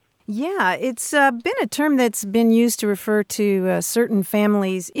curious. Yeah, it's been a term that's been used to refer to certain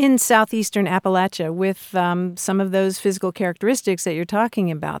families in southeastern Appalachia with some of those physical characteristics that you're talking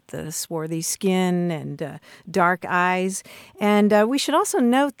about, the swarthy skin and dark eyes. And we should also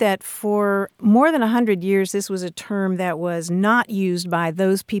note that for more than 100 years, this was a term that was not used by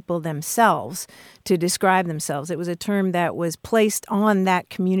those people themselves to describe themselves. It was a term that was placed on that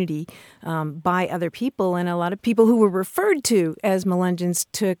community by other people, and a lot of people who were referred to as Melungeons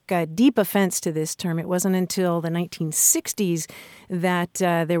took deep offense to this term. It wasn't until the 1960s that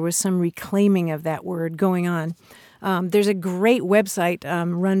there was some reclaiming of that word going on. There's a great website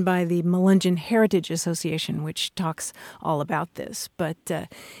run by the Melungeon Heritage Association, which talks all about this. But there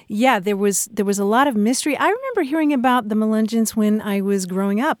was a lot of mystery. I remember hearing about the Melungeons when I was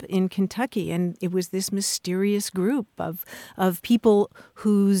growing up in Kentucky, and it was this mysterious group of people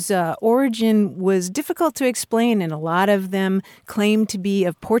whose origin was difficult to explain, and a lot of them claimed to be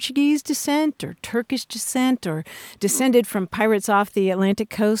of Portuguese descent or Turkish descent or descended from pirates off the Atlantic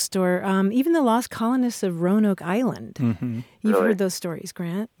coast or even the lost colonists of Roanoke Island. Mm-hmm. You've heard those stories,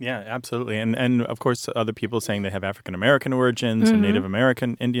 Grant? Yeah, absolutely. And of course, other people saying they have African-American origins and Native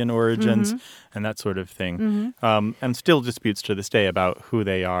American Indian origins and that sort of thing. And still disputes to this day about who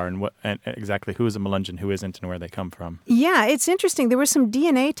they are and what and exactly who is a Melungeon, who isn't, and where they come from. Yeah, it's interesting. There was some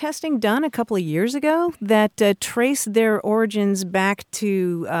DNA testing done a couple of years ago that traced their origins back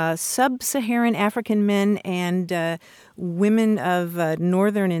to sub-Saharan African men and women of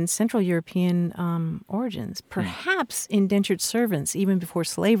Northern and Central European origins, perhaps indentured servants even before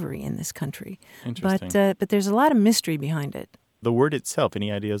slavery in this country. Interesting. But there's a lot of mystery behind it. The word itself,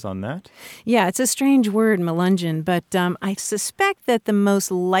 any ideas on that? Yeah, it's a strange word, Melungeon, but I suspect that the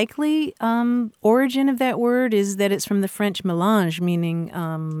most likely origin of that word is that it's from the French mélange,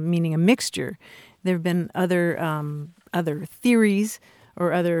 meaning a mixture. There have been other theories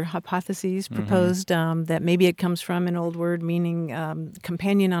or other hypotheses proposed that maybe it comes from an old word meaning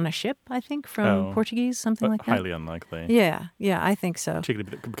companion on a ship, I think, from Portuguese, something like that. Highly unlikely. Yeah, I think so.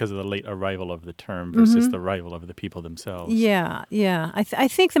 Particularly because of the late arrival of the term versus the arrival of the people themselves. Yeah. I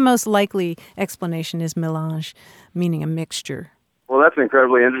think the most likely explanation is mélange, meaning a mixture. Well, that's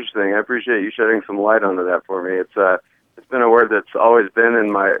incredibly interesting. I appreciate you shedding some light onto that for me. It's been a word that's always been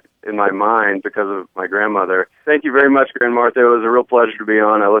in my mind because of my grandmother. Thank you very much, Grandmartha. It was a real pleasure to be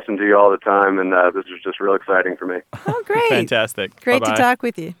on. I listen to you all the time, and this was just real exciting for me. Oh, great. Fantastic. Great Bye-bye. to talk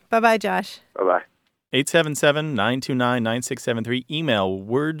with you. Bye-bye, Josh. Bye-bye. 877-929-9673. Email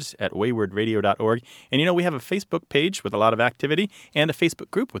words@waywardradio.org. And we have a Facebook page with a lot of activity and a Facebook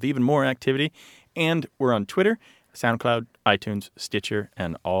group with even more activity. And we're on Twitter, SoundCloud, iTunes, Stitcher,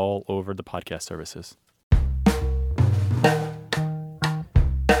 and all over the podcast services.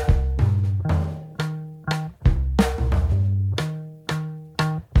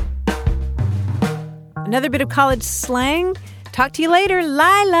 Another bit of college slang. Talk to you later,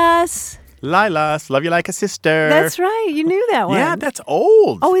 Lilas. Lilas, love you like a sister. That's right. You knew that one. Yeah, that's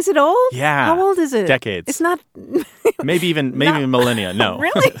old. Oh, is it old? Yeah. How old is it? Decades. It's not... maybe even millennia. No.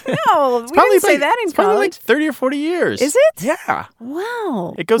 Really? No. We didn't say that in it's probably like college. 30 or 40 years. Is it? Yeah.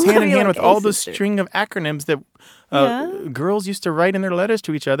 Wow. It goes Love hand in you hand like with a all the sister. string of acronyms that girls used to write in their letters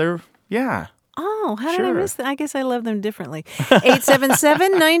to each other. Yeah. Oh, how did I Sure. miss that? I guess I love them differently.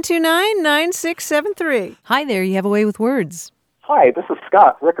 877-929-9673. Hi there. You have a way with words. Hi, this is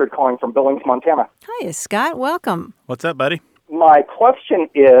Scott Rickard calling from Billings, Montana. Hi, Scott. Welcome. What's up, buddy? My question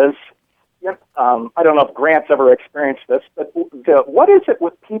is, I don't know if Grant's ever experienced this, but what is it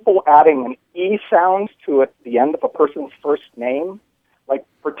with people adding an E sound to at the end of a person's first name? Like,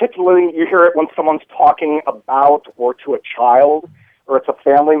 particularly you hear it when someone's talking about or to a child, or it's a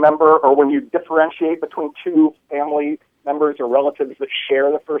family member, or when you differentiate between two family members or relatives that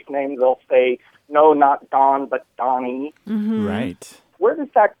share the first name, they'll say, no, not Don, but Donnie. Mm-hmm. Right. Where does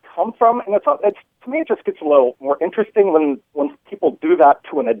that come from? And it's to me, it just gets a little more interesting when people do that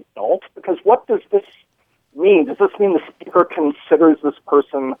to an adult, because what does this mean? Does this mean the speaker considers this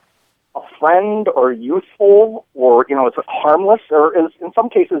person a friend or useful, or, is it harmless, or in some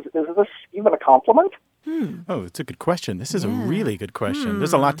cases, is this even a compliment? Oh, it's a good question. This is a really good question.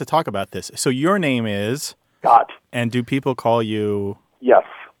 There's a lot to talk about this. So your name is? Scott. And do people call you? Yes.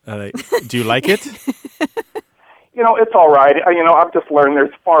 Do you like it? It's all right. I've just learned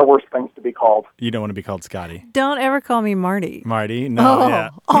there's far worse things to be called. You don't want to be called Scotty. Don't ever call me Marty. Marty? No, yeah.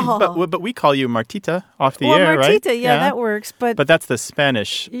 Oh. But we call you Martita off the air, right? Martita, yeah, that works. But that's the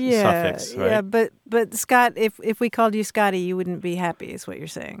Spanish suffix, right? Yeah, but Scott, if we called you Scotty, you wouldn't be happy, is what you're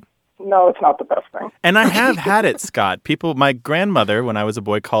saying. No, it's not the best thing. And I have had it, Scott. My grandmother, when I was a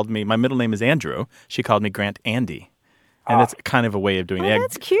boy, called me, my middle name is Andrew. She called me Grant Andy. And that's kind of a way of doing it.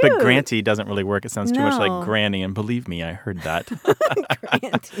 That's cute. But Granty doesn't really work. It sounds too much like Granny. And believe me, I heard that.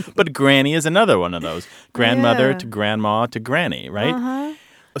 But Granny is another one of those. Grandmother to grandma to granny, right? Uh-huh.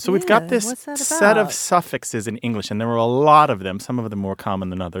 So we've got this What's that set of about? suffixes in English, and there were a lot of them, some of them more common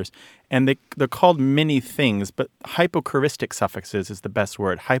than others. And they're called many things, but hypochoristic suffixes is the best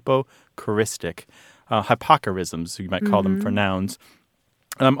word. Hypochoristic. Hypochorisms, you might call them for nouns.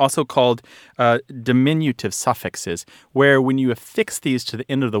 Also called diminutive suffixes, where when you affix these to the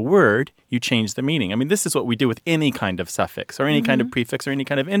end of the word, you change the meaning. I mean, this is what we do with any kind of suffix or any kind of prefix or any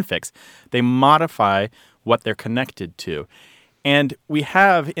kind of infix. They modify what they're connected to. And we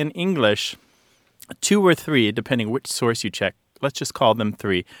have in English 2 or 3, depending which source you check. Let's just call them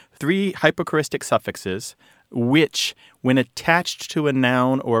 3. 3 hypochoristic suffixes, which, when attached to a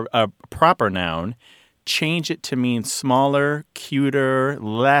noun or a proper noun, change it to mean smaller, cuter,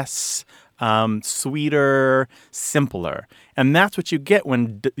 less, sweeter, simpler. And that's what you get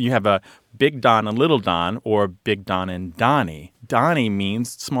when you have a Big Don and Little Don, or Big Don and Donnie. Donnie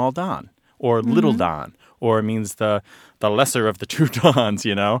means small Don, or Little Don, or it means the lesser of the two Dons,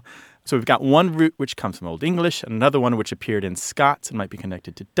 you know? So we've got one root which comes from Old English, another one which appeared in Scots and might be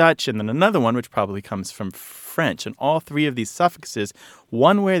connected to Dutch, and then another one which probably comes from French. And all 3 of these suffixes,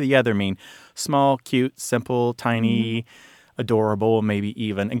 one way or the other, mean small, cute, simple, tiny, adorable, maybe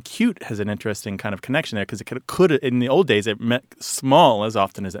even. And cute has an interesting kind of connection there, because it could in the old days, it meant small as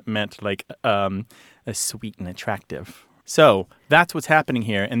often as it meant like sweet and attractive. So that's what's happening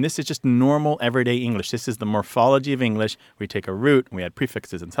here. And this is just normal everyday English. This is the morphology of English. We take a root, we add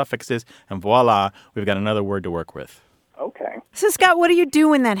prefixes and suffixes, and voila, we've got another word to work with. Okay. So, Scott, what do you do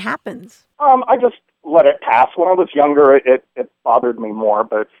when that happens? I just let it pass. When I was younger, it bothered me more,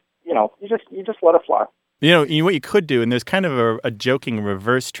 but you just let it fly. You know what you could do, and there's kind of a joking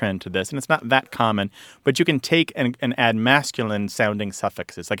reverse trend to this, and it's not that common, but you can take and add masculine-sounding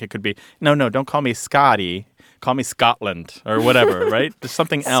suffixes. Like it could be, no, don't call me Scotty, call me Scotland, or whatever, right? There's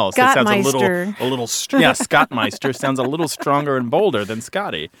something else that sounds Scottmeister sounds a little stronger and bolder than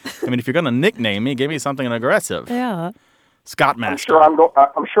Scotty. I mean, if you're going to nickname me, give me something aggressive. Yeah. Scottmaster.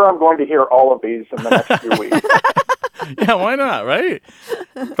 I'm sure I'm going to hear all of these in the next few weeks. Yeah, why not, right?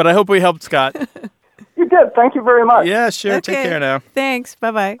 But I hope we helped, Scott. You did. Thank you very much. Yeah, sure. Okay. Take care now. Thanks.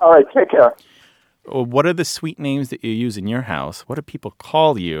 Bye-bye. All right. Take care. What are the sweet names that you use in your house? What do people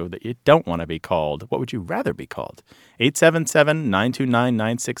call you that you don't want to be called? What would you rather be called?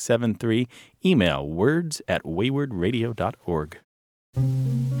 877-929-9673. Email words@waywardradio.org.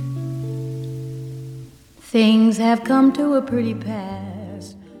 Things have come to a pretty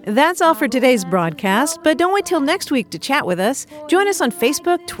pass. That's all for today's broadcast, but don't wait till next week to chat with us. Join us on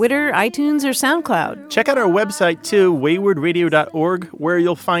Facebook, Twitter, iTunes, or SoundCloud. Check out our website, too, waywardradio.org, where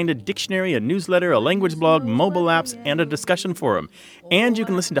you'll find a dictionary, a newsletter, a language blog, mobile apps, and a discussion forum. And you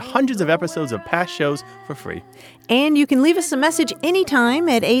can listen to hundreds of episodes of past shows for free. And you can leave us a message anytime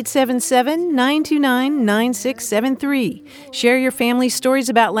at 877-929-9673. Share your family's stories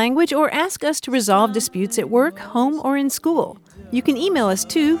about language or ask us to resolve disputes at work, home, or in school. You can email us,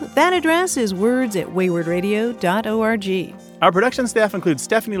 too. That address is words@waywardradio.org. Our production staff includes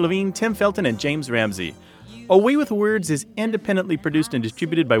Stephanie Levine, Tim Felton, and James Ramsey. A Way with Words is independently produced and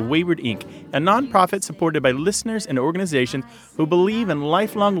distributed by Wayward Inc., a nonprofit supported by listeners and organizations who believe in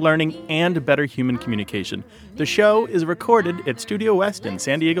lifelong learning and better human communication. The show is recorded at Studio West in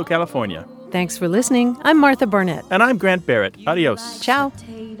San Diego, California. Thanks for listening. I'm Martha Barnett. And I'm Grant Barrett. Adios. Ciao.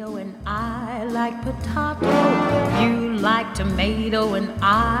 Potato and I like potato. You like tomato and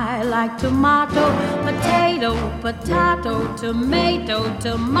I like tomato. Potato, potato, tomato,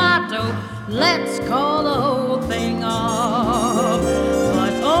 tomato. Let's call the whole thing off.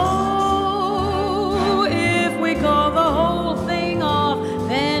 But oh, if we call the whole thing off,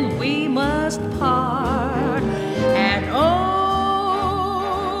 then we must part. And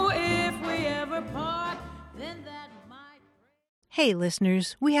oh, if we ever part, then that might... Hey,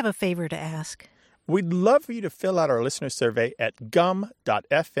 listeners, we have a favor to ask. We'd love for you to fill out our listener survey at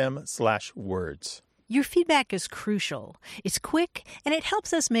gum.fm/words. Your feedback is crucial. It's quick, and it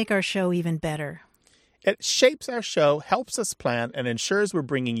helps us make our show even better. It shapes our show, helps us plan, and ensures we're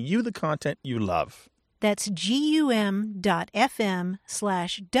bringing you the content you love. That's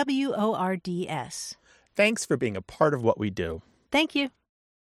gum.fm/WORDS. Thanks for being a part of what we do. Thank you.